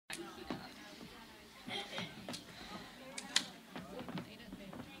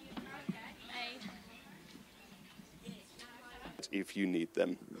if you need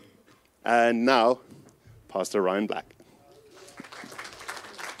them. And now, Pastor Ryan Black.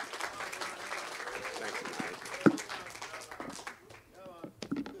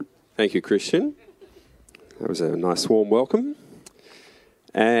 Thank you, Christian. That was a nice warm welcome.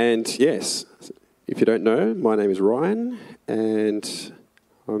 And yes, if you don't know, my name is Ryan and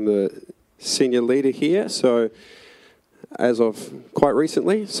I'm the senior leader here. So as of quite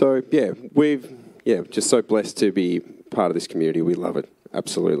recently, we're just so blessed to be part of this community. We love it,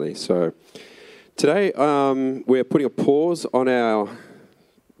 absolutely. So today we're putting a pause on our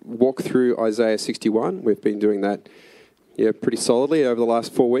walk through Isaiah 61. We've been doing that pretty solidly over the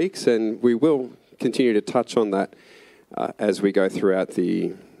last 4 weeks, and we will continue to touch on that as we go throughout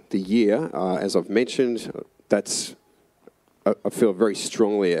the year. As I've mentioned, I feel very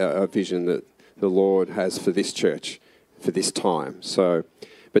strongly a vision that the Lord has for this church, for this time.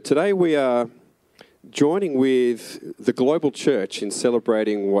 But today we are joining with the global church in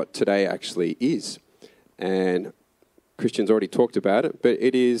celebrating what today actually is. And Christian's already talked about it, but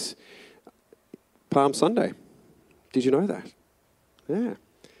it is Palm Sunday. Did you know that? Yeah.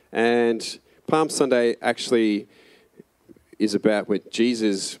 And Palm Sunday actually is about when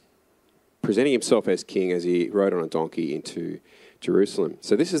Jesus presenting himself as king as he rode on a donkey into Jerusalem.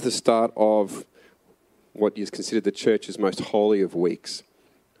 So this is the start of what is considered the church's most holy of weeks.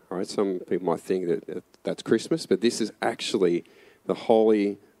 All right, some people might think that that's Christmas, but this is actually the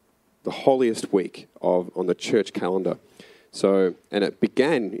holiest week on the church calendar. So, and it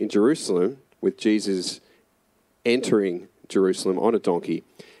began in Jerusalem with Jesus entering Jerusalem on a donkey,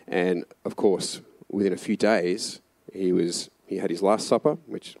 and of course, within a few days, he had his Last Supper,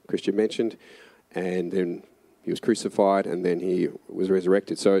 which Christian mentioned, and then he was crucified, and then he was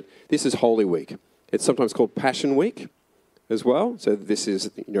resurrected. So this is Holy Week. It's sometimes called Passion Week as well. So this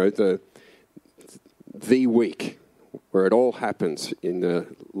is, the week where it all happens in the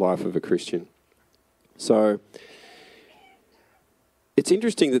life of a Christian. So it's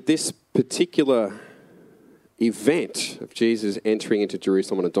interesting that this particular event of Jesus entering into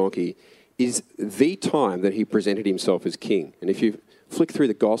Jerusalem on a donkey is the time that he presented himself as king. And if you flick through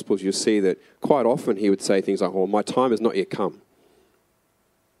the Gospels, you'll see that quite often he would say things like, "Well, my time has not yet come."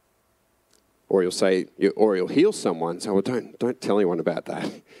 Or he'll heal someone and say, "Well, don't tell anyone about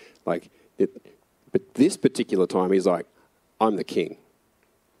that." But this particular time, he's like, "I'm the king."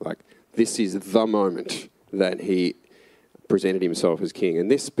 Like, this is the moment that he presented himself as king.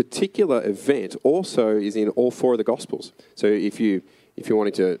 And this particular event also is in all 4 of the Gospels. So if you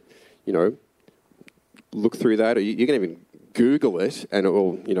wanted to, look through that, or you can even Google it, and it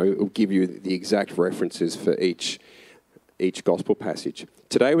will give you the exact references for each Gospel passage.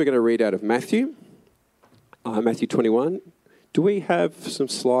 Today we're going to read out of Matthew 21. Do we have some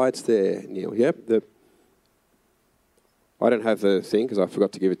slides there, Neil? Yep. I don't have the thing because I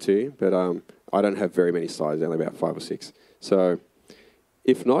forgot to give it to you, but I don't have very many slides, only about 5 or 6. So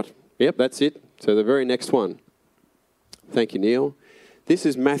if not, that's it. So the very next one. Thank you, Neil. This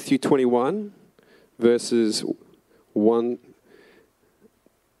is Matthew 21, verses 1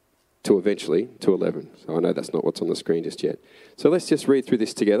 to eventually to 11. So I know that's not what's on the screen just yet. So let's just read through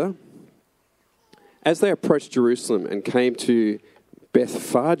this together. As they approached Jerusalem and came to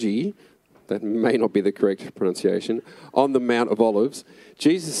Bethphage, that may not be the correct pronunciation, on the Mount of Olives,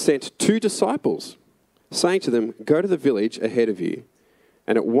 Jesus sent 2 disciples, saying to them, "Go to the village ahead of you,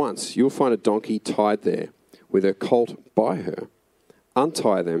 and at once you'll find a donkey tied there, with her colt by her.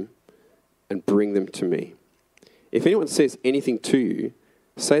 Untie them and bring them to me. If anyone says anything to you,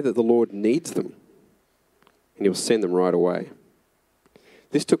 say that the Lord needs them, and he'll send them right away."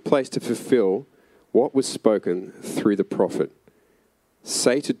 This took place to fulfill what was spoken through the prophet.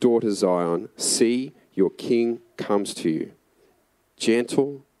 "Say to daughter Zion, see, your king comes to you,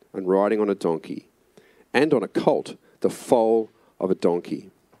 gentle and riding on a donkey, and on a colt, the foal of a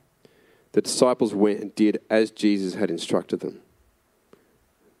donkey." The disciples went and did as Jesus had instructed them.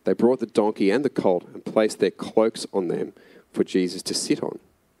 They brought the donkey and the colt and placed their cloaks on them for Jesus to sit on.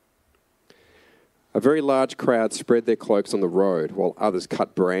 A very large crowd spread their cloaks on the road, while others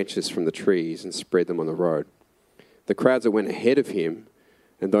cut branches from the trees and spread them on the road. The crowds that went ahead of him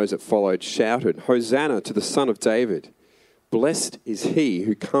and those that followed shouted, "Hosanna to the Son of David! Blessed is he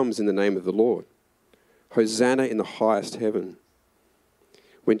who comes in the name of the Lord. Hosanna in the highest heaven."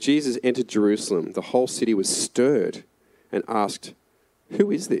 When Jesus entered Jerusalem, the whole city was stirred and asked, "Who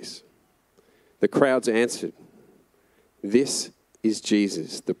is this?" The crowds answered, "This is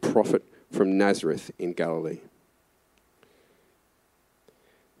Jesus, the prophet from Nazareth in Galilee."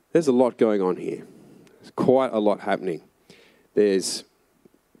 There's a lot going on here. There's quite a lot happening. There's,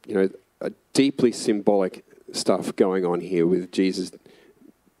 a deeply symbolic stuff going on here with Jesus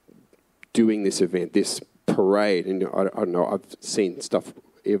doing this event, this parade. And I don't know, I've seen stuff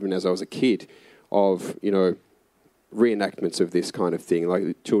even as I was a kid of, reenactments of this kind of thing,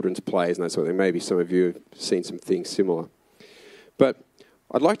 like children's plays and that sort of thing. Maybe some of you have seen some things similar. But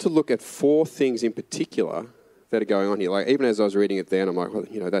I'd like to look at 4 things in particular that are going on here. Like, even as I was reading it there, and I'm like, well,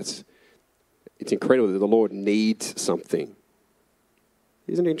 it's incredible that the Lord needs something.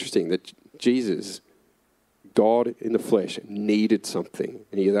 Isn't it interesting that Jesus, God in the flesh, needed something?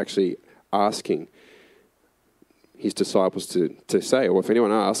 And he is actually asking his disciples to say, or if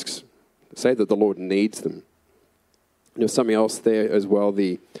anyone asks, say that the Lord needs them. And there's something else there as well.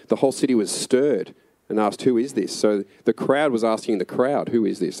 The whole city was stirred and asked, who is this? So the crowd was asking the crowd, who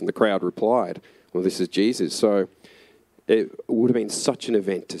is this? And the crowd replied, well, this is Jesus. So it would have been such an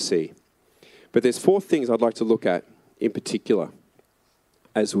event to see. But there's 4 things I'd like to look at in particular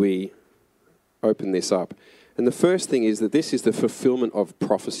as we open this up. And the first thing is that this is the fulfillment of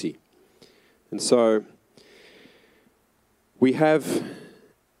prophecy. And so we have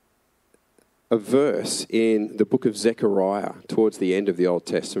a verse in the book of Zechariah towards the end of the Old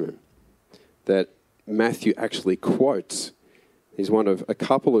Testament that Matthew actually quotes. He's one of a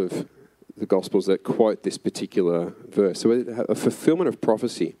couple of the Gospels that quote this particular verse. So a fulfillment of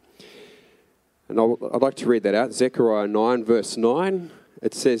prophecy. And I'd like to read that out. Zechariah 9, verse 9.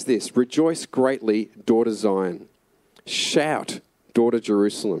 It says this, "Rejoice greatly, daughter Zion. Shout, daughter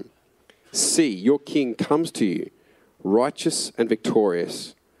Jerusalem. See, your king comes to you, righteous and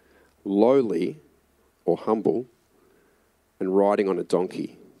victorious, lowly or humble, and riding on a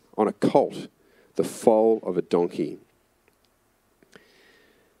donkey, on a colt, the foal of a donkey."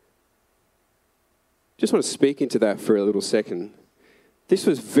 Just want to speak into that for a little second. This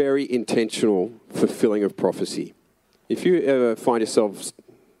was very intentional fulfilling of prophecy. If you ever find yourself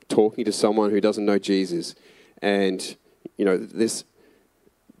talking to someone who doesn't know Jesus, and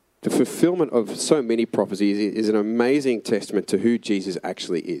the fulfillment of so many prophecies is an amazing testament to who Jesus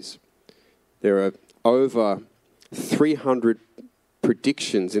actually is. There are over 300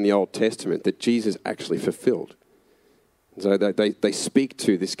 predictions in the Old Testament that Jesus actually fulfilled. So they speak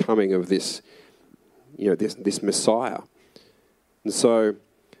to this coming of this, this Messiah. And so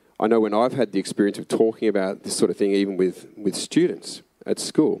I know when I've had the experience of talking about this sort of thing, even with students at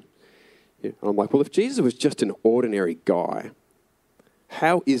school, I'm like, well, if Jesus was just an ordinary guy,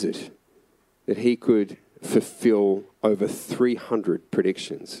 how is it that he could fulfill over 300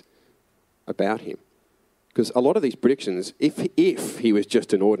 predictions about him? Because a lot of these predictions, if he was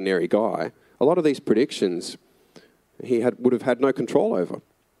just an ordinary guy, a lot of these predictions he would have had no control over.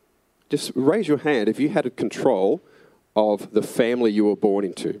 Just raise your hand if you had a control of the family you were born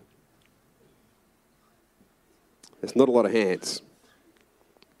into. There's not a lot of hands.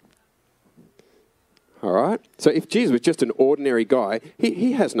 All right? So if Jesus was just an ordinary guy,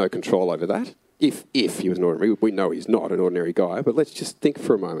 he has no control over that. If he was an ordinary, we know he's not an ordinary guy, but let's just think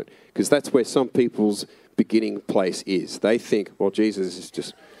for a moment, because that's where some people's beginning place is. They think, well, Jesus is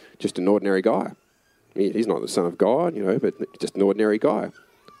just an ordinary guy. He's not the Son of God, but just an ordinary guy.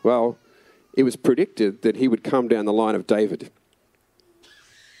 Well, it was predicted that he would come down the line of David.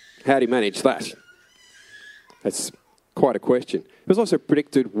 How'd he manage that? That's quite a question. It was also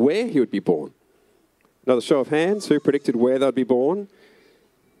predicted where he would be born. Another show of hands, who predicted where they'd be born?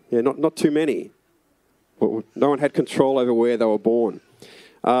 Yeah, not too many. Well, no one had control over where they were born.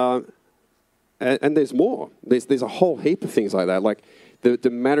 And there's more. There's a whole heap of things like that. Like the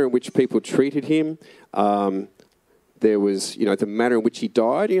manner in which people treated him. There was, the manner in which he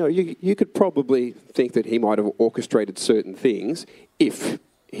died. You could probably think that he might have orchestrated certain things if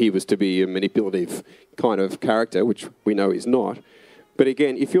he was to be a manipulative kind of character, which we know he's not. But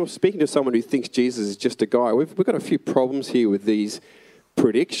again, if you're speaking to someone who thinks Jesus is just a guy, we've got a few problems here with these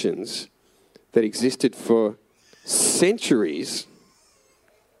predictions that existed for centuries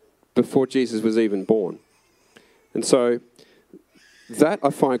before Jesus was even born. And so that I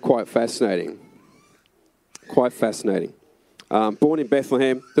find quite fascinating. Quite fascinating. Born in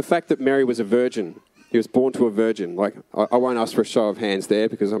Bethlehem, the fact that Mary was a virgin. He was born to a virgin. Like, I won't ask for a show of hands there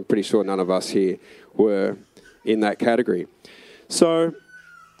because I'm pretty sure none of us here were in that category. So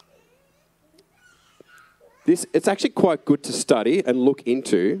it's actually quite good to study and look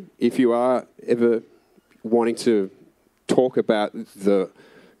into if you are ever wanting to talk about the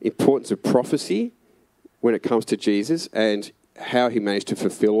importance of prophecy when it comes to Jesus and how he managed to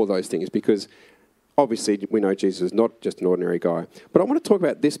fulfill all those things, because obviously we know Jesus is not just an ordinary guy. But I want to talk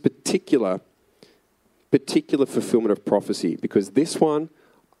about this particular fulfillment of prophecy, because this one,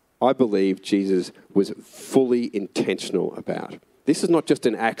 I believe Jesus was fully intentional about. This is not just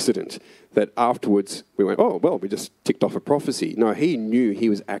an accident that afterwards we went, oh, well, we just ticked off a prophecy. No, he knew he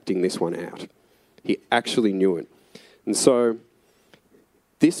was acting this one out. He actually knew it. And so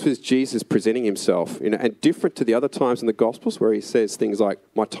this was Jesus presenting himself, and different to the other times in the Gospels where he says things like,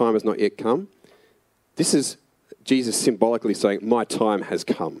 my time has not yet come. This is Jesus symbolically saying, my time has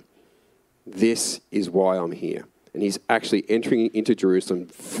come. This is why I'm here. And he's actually entering into Jerusalem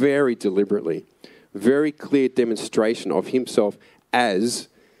very deliberately, very clear demonstration of himself as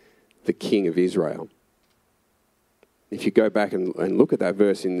the King of Israel. If you go back and look at that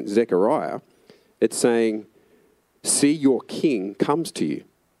verse in Zechariah, it's saying, see, your king comes to you.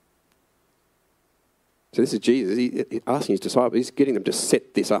 So this is Jesus. He's asking his disciples, he's getting them to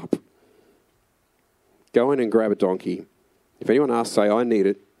set this up. Go in and grab a donkey. If anyone asks, say, I need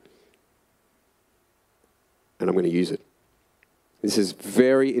it, and I'm going to use it. This is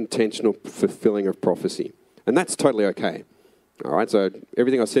very intentional fulfilling of prophecy. And that's totally okay. All right, so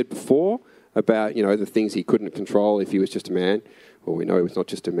everything I said before about, the things he couldn't control if he was just a man, well, we know he was not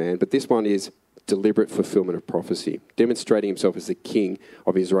just a man, but this one is deliberate fulfillment of prophecy, demonstrating himself as the King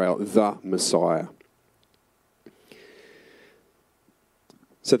of Israel, the Messiah.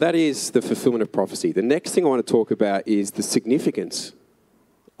 So that is the fulfillment of prophecy. The next thing I want to talk about is the significance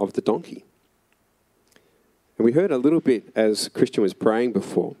of the donkey. And we heard a little bit as Christian was praying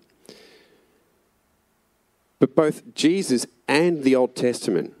before. But both Jesus and the Old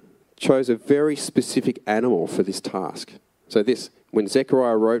Testament chose a very specific animal for this task. So this, when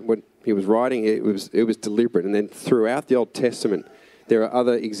Zechariah wrote, when he was writing, it was deliberate. And then throughout the Old Testament, there are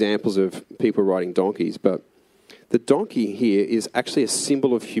other examples of people riding donkeys. But the donkey here is actually a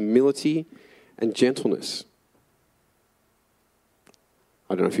symbol of humility and gentleness.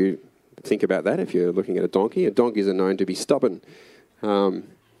 I don't know if you think about that, if you're looking at a donkey. Donkeys are known to be stubborn. But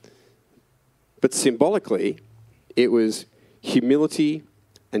symbolically, it was humility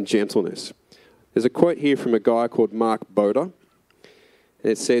and gentleness. There's a quote here from a guy called Mark Boda.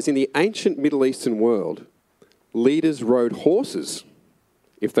 And it says, in the ancient Middle Eastern world, leaders rode horses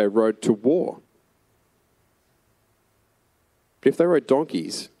if they rode to war. But if they rode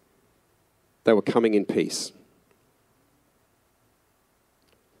donkeys, they were coming in peace.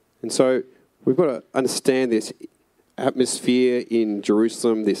 And so we've got to understand this atmosphere in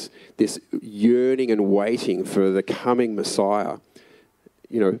Jerusalem, this yearning and waiting for the coming Messiah.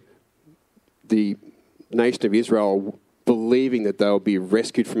 The nation of Israel believing that they'll be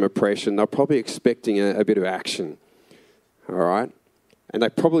rescued from oppression. They're probably expecting a bit of action. All right? And they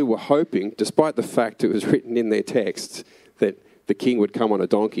probably were hoping, despite the fact it was written in their text, that the king would come on a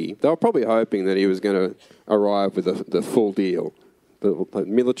donkey. They were probably hoping that he was going to arrive with the full deal. The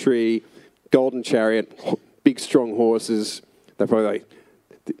military, golden chariot, big strong horses. They're probably like,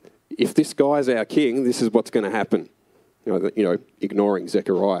 if this guy's our king, this is what's going to happen. Ignoring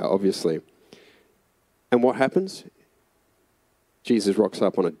Zechariah, obviously. And what happens? Jesus rocks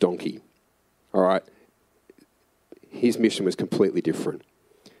up on a donkey. All right. His mission was completely different.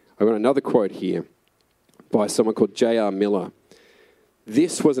 I've got another quote here by someone called J.R. Miller.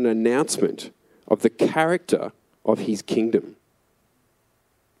 This was an announcement of the character of his kingdom.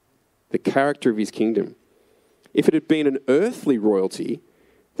 The character of his kingdom. If it had been an earthly royalty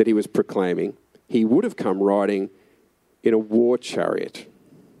that he was proclaiming, he would have come riding in a war chariot.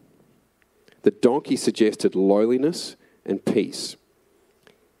 The donkey suggested lowliness and peace.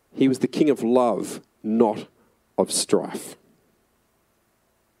 He was the king of love, not of strife.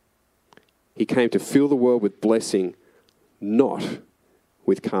 He came to fill the world with blessing, not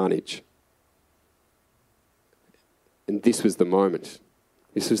with carnage. And this was the moment.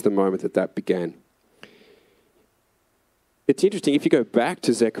 This was the moment that began. It's interesting, if you go back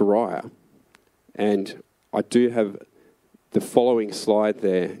to Zechariah, and I do have the following slide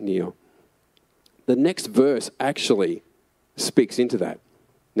there, Neil. The next verse actually speaks into that.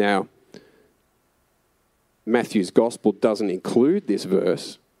 Now, Matthew's gospel doesn't include this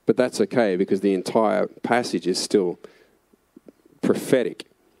verse, but that's okay because the entire passage is still prophetic.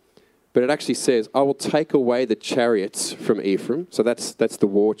 But it actually says, I will take away the chariots from Ephraim. So that's the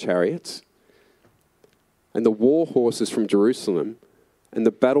war chariots. And the war horses from Jerusalem. And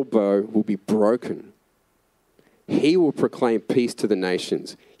the battle bow will be broken. He will proclaim peace to the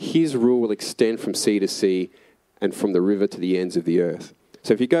nations. His rule will extend from sea to sea and from the river to the ends of the earth.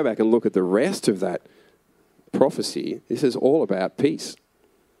 So if you go back and look at the rest of that prophecy, this is all about peace.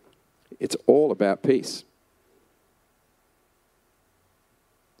 It's all about peace.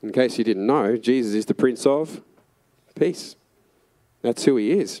 In case you didn't know, Jesus is the Prince of Peace. That's who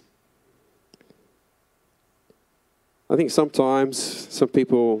he is. I think sometimes some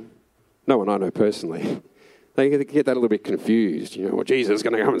people, no one I know personally, They get that a little bit confused. Well, Jesus is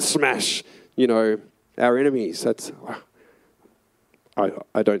going to come and smash, our enemies.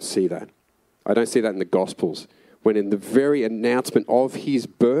 I don't see that. I don't see that in the Gospels. When in the very announcement of his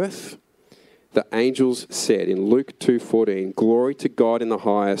birth, the angels said in Luke 2:14, "Glory to God in the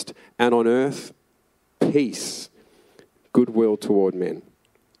highest, and on earth, peace, goodwill toward men."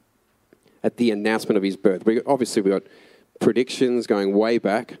 At the announcement of his birth. We got predictions going way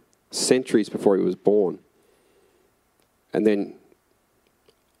back, centuries before he was born. And then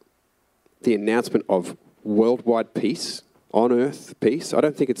the announcement of worldwide peace, on earth peace. I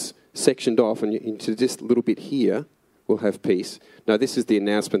don't think it's sectioned off and into just a little bit here we'll have peace. No, this is the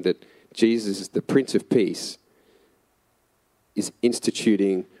announcement that Jesus, the Prince of Peace, is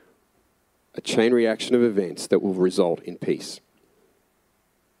instituting a chain reaction of events that will result in peace.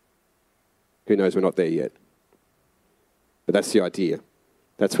 Who knows, we're not there yet. But that's the idea.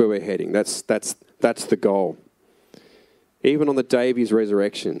 That's where we're heading. That's the goal. Even on the day of his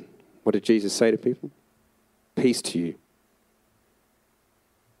resurrection, what did Jesus say to people? Peace to you.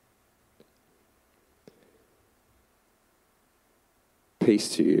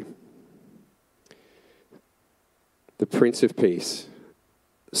 Peace to you. The Prince of Peace.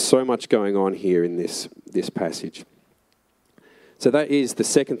 So much going on here in this passage. So that is the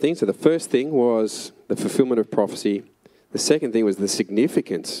second thing. So the first thing was the fulfillment of prophecy. The second thing was the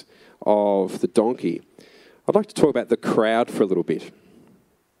significance of the donkey. I'd like to talk about the crowd for a little bit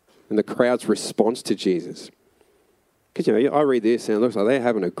and the crowd's response to Jesus. Because, I read this and it looks like they're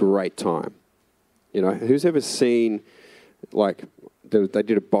having a great time. Who's ever seen, they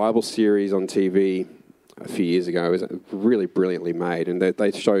did a Bible series on TV a few years ago. It was really brilliantly made, and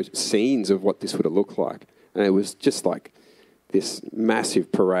they showed scenes of what this would have looked like. And it was just like this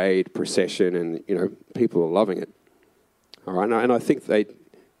massive parade, procession, and, people are loving it. All right, and I think they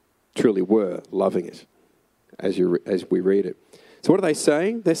truly were loving it as we read it. So what are they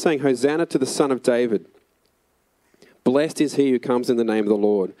saying? They're saying, "Hosanna to the Son of David. Blessed is he who comes in the name of the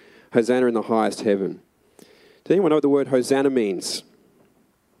Lord. Hosanna in the highest heaven." Does anyone know what the word Hosanna means?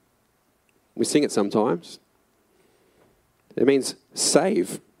 We sing it sometimes. It means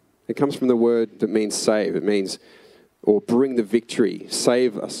save. It comes from the word that means save. It means, or bring the victory.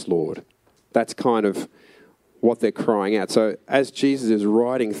 Save us, Lord. That's kind of what they're crying out. So as Jesus is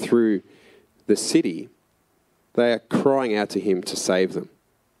riding through the city, they are crying out to him to save them.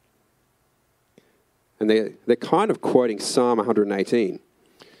 And they're kind of quoting Psalm 118,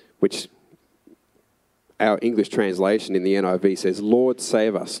 which our English translation in the NIV says, "Lord,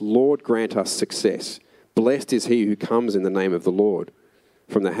 save us. Lord, grant us success. Blessed is he who comes in the name of the Lord.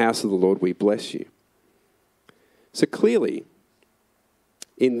 From the house of the Lord we bless you." So clearly,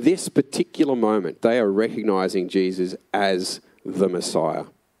 in this particular moment, they are recognizing Jesus as the Messiah,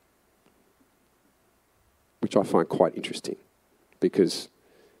 which I find quite interesting, because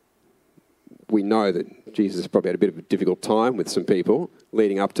we know that Jesus probably had a bit of a difficult time with some people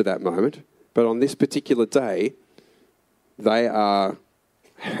leading up to that moment. But on this particular day, they are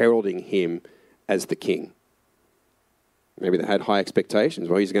heralding him as the king. Maybe they had high expectations.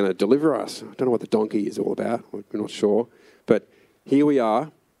 Well, he's going to deliver us. I don't know what the donkey is all about. We're not sure. But here we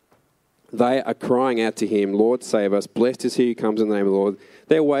are. They are crying out to him, "Lord, save us. Blessed is he who comes in the name of the Lord."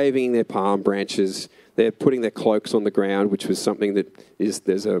 They're waving their palm branches. They're putting their cloaks on the ground, which was something that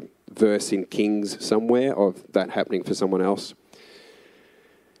there's a verse in Kings somewhere of that happening for someone else.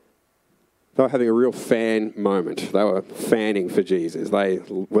 They were having a real fan moment. They were fanning for Jesus. They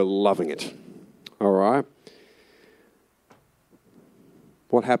were loving it. All right.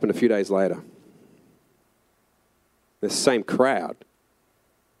 What happened a few days later? The same crowd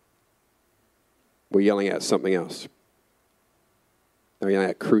were yelling out something else. They were yelling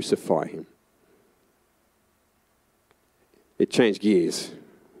out, "Crucify him." It changed gears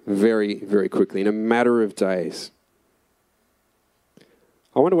very, very quickly, in a matter of days.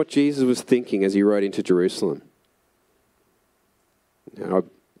 I wonder what Jesus was thinking as he rode into Jerusalem. Now,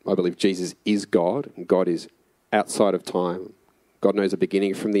 I believe Jesus is God, and God is outside of time. God knows the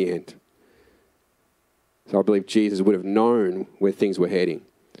beginning from the end. So I believe Jesus would have known where things were heading.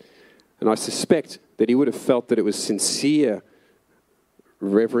 And I suspect that he would have felt that it was sincere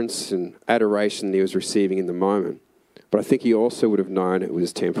reverence and adoration that he was receiving in the moment. But I think he also would have known it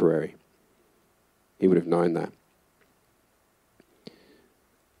was temporary. He would have known that.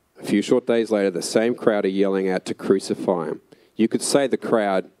 A few short days later, the same crowd are yelling out to crucify him. You could say the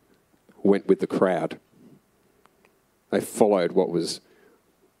crowd went with the crowd. They followed what was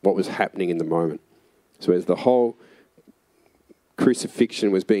happening in the moment. So as the whole crucifixion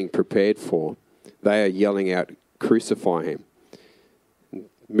was being prepared for, they are yelling out, "Crucify him,"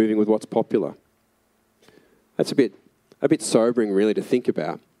 moving with what's popular. That's a bit sobering, really, to think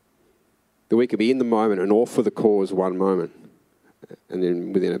about. That we could be in the moment and all for the cause one moment, and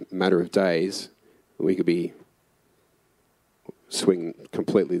then within a matter of days, we could be swinging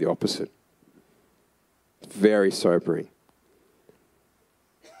completely the opposite. Very sobering.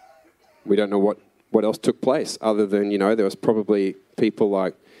 We don't know what else took place other than, there was probably people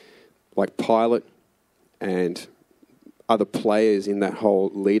like Pilate and other players in that whole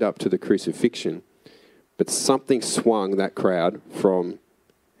lead up to the crucifixion. But something swung that crowd from,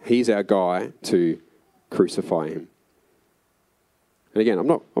 he's our guy, to crucify him. And again, I'm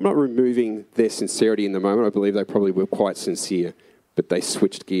not removing their sincerity in the moment. I believe they probably were quite sincere, but they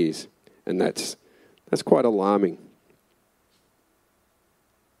switched gears, and that's quite alarming.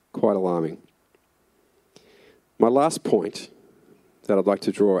 Quite alarming. My last point that I'd like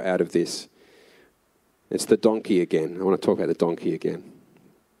to draw out of this, it's the donkey again. I want to talk about the donkey again.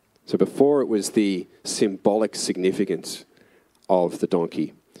 So before it was the symbolic significance of the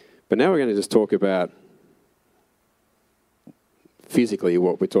donkey, but now we're going to just talk about physically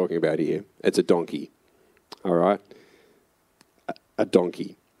what we're talking about here. It's a donkey, all right? A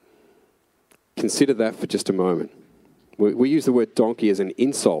donkey. Consider that for just a moment. We use the word donkey as an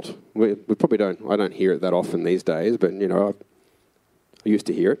insult. We probably don't. I don't hear it that often these days, but I used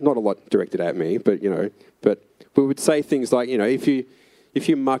to hear it. Not a lot directed at me, but But we would say things like, if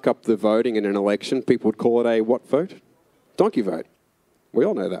you muck up the voting in an election, people would call it a what vote? Donkey vote. We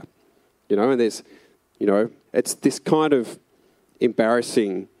all know that. And there's, it's this kind of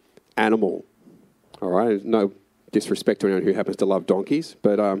embarrassing animal. All right, no disrespect to anyone who happens to love donkeys,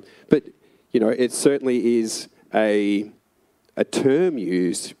 but it certainly is a term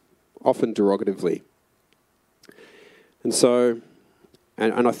used often derogatively. And so,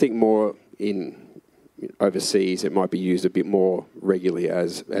 and I think more in overseas, it might be used a bit more regularly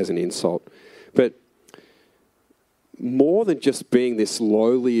as an insult. But more than just being this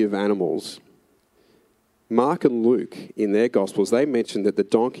lowly of animals, Mark and Luke, in their Gospels, they mentioned that the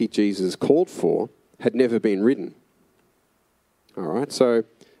donkey Jesus called for had never been ridden. All right, so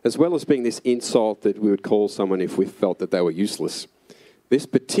as well as being this insult that we would call someone if we felt that they were useless, this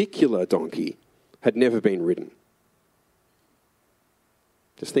particular donkey had never been ridden.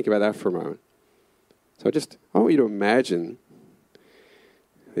 Just think about that for a moment. So I want you to imagine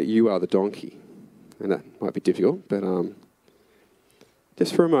that you are the donkey. And that might be difficult, but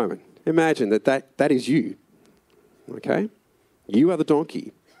just for a moment, imagine that is you. Okay? You are the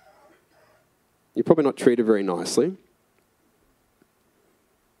donkey. You're probably not treated very nicely.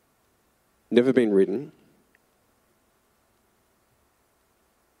 Never been ridden.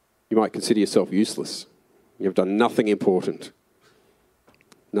 You might consider yourself useless. You've done nothing important.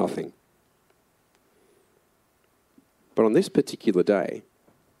 Nothing. But on this particular day,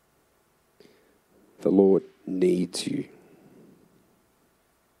 the Lord needs you.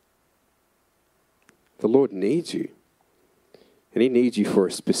 The Lord needs you. And He needs you for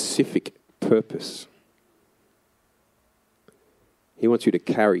a specific purpose. He wants you to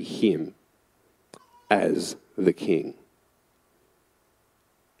carry Him as the King.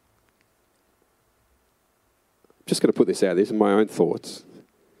 I'm just going to put this out. These are my own thoughts.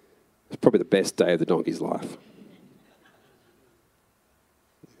 It's probably the best day of the donkey's life.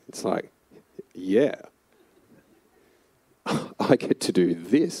 It's like, yeah, I get to do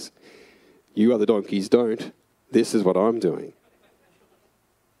this. You other donkeys don't. This is what I'm doing.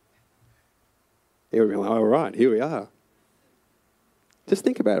 You'll be like, all right, here we are. Just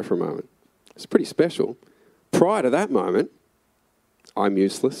think about it for a moment. It's pretty special. Prior to that moment, I'm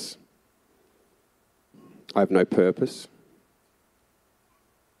useless. I have no purpose.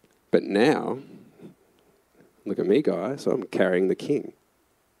 But now, look at me, guys, I'm carrying the King.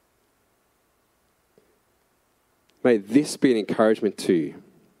 May this be an encouragement to you.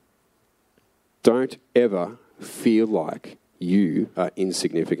 Don't ever feel like you are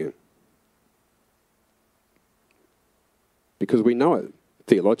insignificant. Because we know it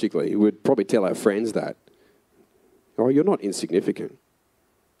theologically. We'd probably tell our friends that. Oh, you're not insignificant.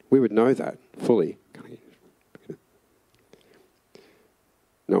 We would know that fully.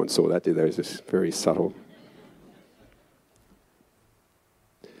 No one saw that, did they? It was just very subtle.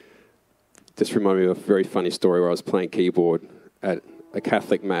 Just reminded me of a very funny story where I was playing keyboard at a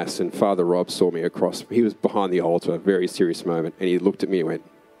Catholic Mass and Father Rob saw me across. He was behind the altar, a very serious moment, and he looked at me and went...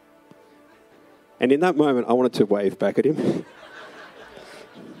 And in that moment, I wanted to wave back at him.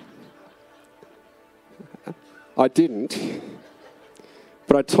 I didn't.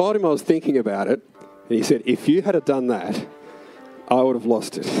 But I told him I was thinking about it, and he said, if you had done that, I would have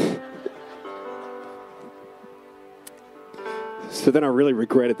lost it. So then I really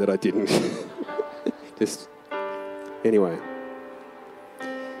regretted that I didn't. Just Anyway.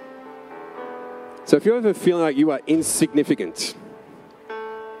 So if you're ever feeling like you are insignificant,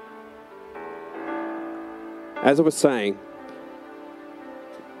 as I was saying,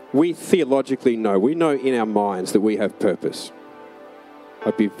 we theologically know, we know in our minds that we have purpose.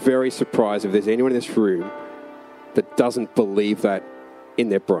 I'd be very surprised if there's anyone in this room that doesn't believe that in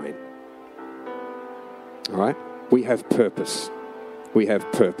their brain. All right? We have purpose. We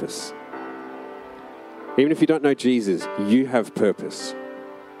have purpose. Even if you don't know Jesus, you have purpose.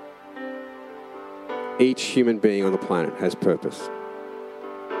 Each human being on the planet has purpose.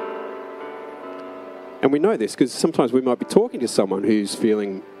 And we know this because sometimes we might be talking to someone who's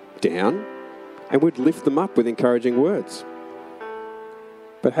feeling down and we'd lift them up with encouraging words.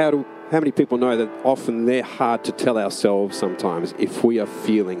 But how many people know that often they're hard to tell ourselves sometimes if we are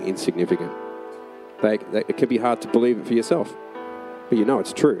feeling insignificant? It can be hard to believe it for yourself, but you know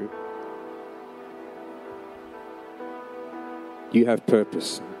it's true. You have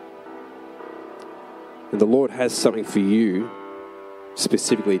purpose. And the Lord has something for you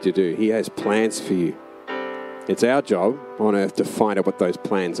specifically to do. He has plans for you. It's our job on earth to find out what those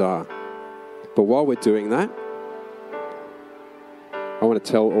plans are. But while we're doing that, I want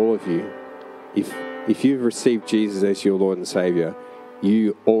to tell all of you, if you've received Jesus as your Lord and Savior,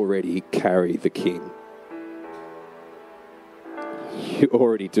 you already carry the King. You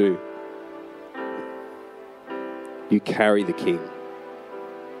already do. You carry the King.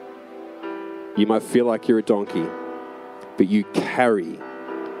 You might feel like you're a donkey, but you carry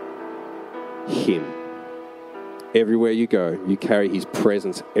Him. Everywhere you go, you carry His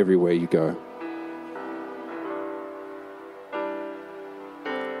presence everywhere you go.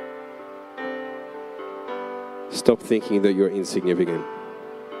 Stop thinking that you're insignificant.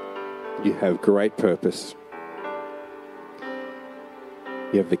 You have great purpose.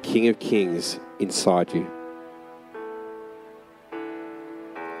 You have the King of Kings inside you.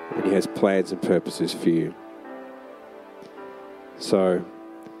 And He has plans and purposes for you. So,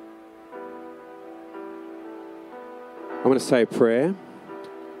 I'm going to say a prayer.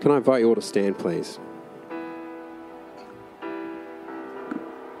 Can I invite you all to stand, please?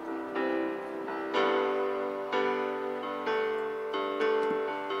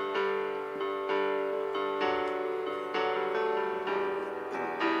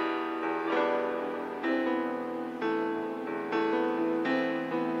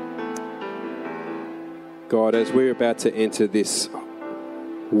 God, as we're about to enter this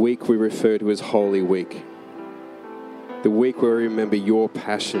week we refer to as Holy Week, the week where we remember your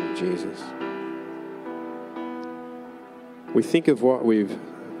passion, Jesus. We think of what we've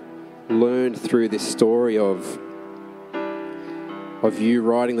learned through this story of you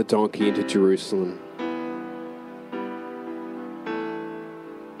riding the donkey into Jerusalem.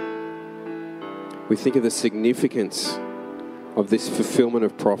 We think of the significance of this fulfillment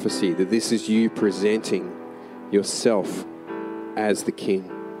of prophecy, that this is you presenting yourself as the King.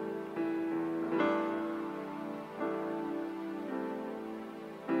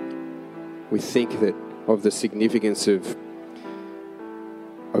 We think that of the significance of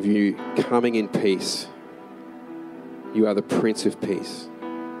you coming in peace. You are the Prince of Peace.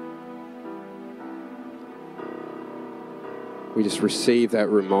 We just receive that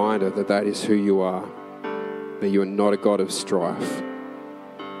reminder that that is who you are, that you are not a God of strife.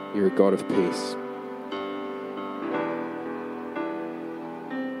 You're a God of peace.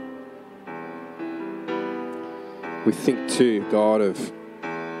 We think too, God, of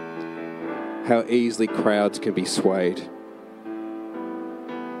how easily crowds can be swayed.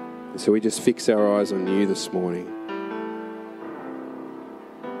 And so we just fix our eyes on you this morning.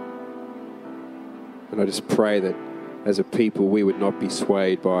 And I just pray that as a people we would not be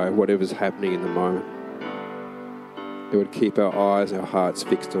swayed by whatever's happening in the moment. It would keep our eyes, our hearts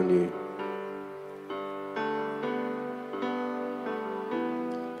fixed on you.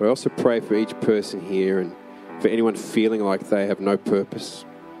 But I also pray for each person here and for anyone feeling like they have no purpose.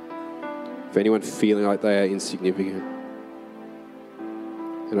 For anyone feeling like they are insignificant.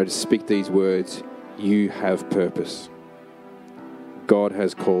 And I just speak these words. You have purpose. God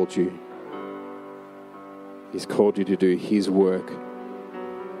has called you. He's called you to do His work.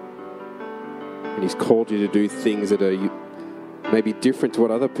 And He's called you to do things that are maybe different to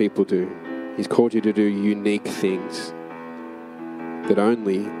what other people do. He's called you to do unique things that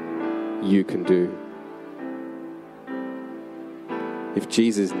only you can do. If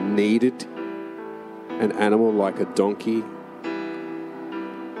Jesus needed an animal like a donkey,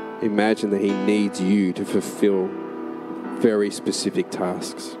 imagine that He needs you to fulfill very specific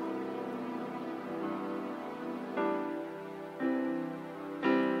tasks.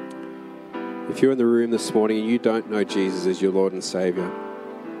 If you're in the room this morning and you don't know Jesus as your Lord and Saviour,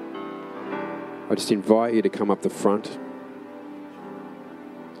 I just invite you to come up the front.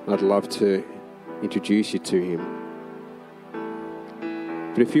 I'd love to introduce you to Him.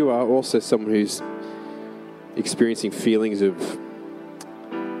 But if you are also someone who's experiencing feelings of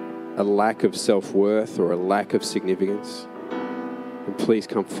a lack of self-worth or a lack of significance, then please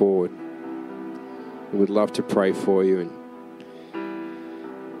come forward. We would love to pray for you and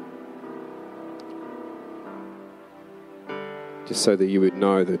just so that you would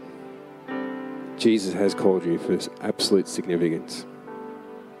know that Jesus has called you for absolute significance.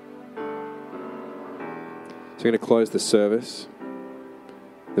 So I'm going to close the service.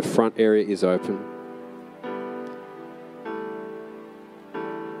 The front area is open.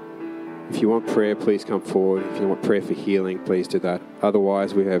 If you want prayer, please come forward. If you want prayer for healing, please do that.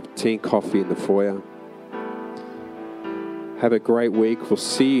 Otherwise, we have tea and coffee in the foyer. Have a great week. We'll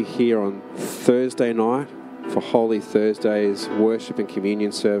see you here on Thursday night for Holy Thursday's worship and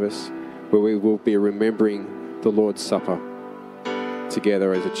communion service, where we will be remembering the Lord's Supper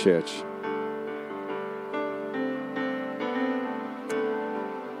together as a church.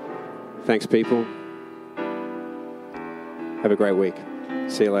 Thanks, people. Have a great week.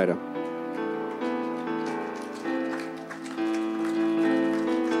 See you later.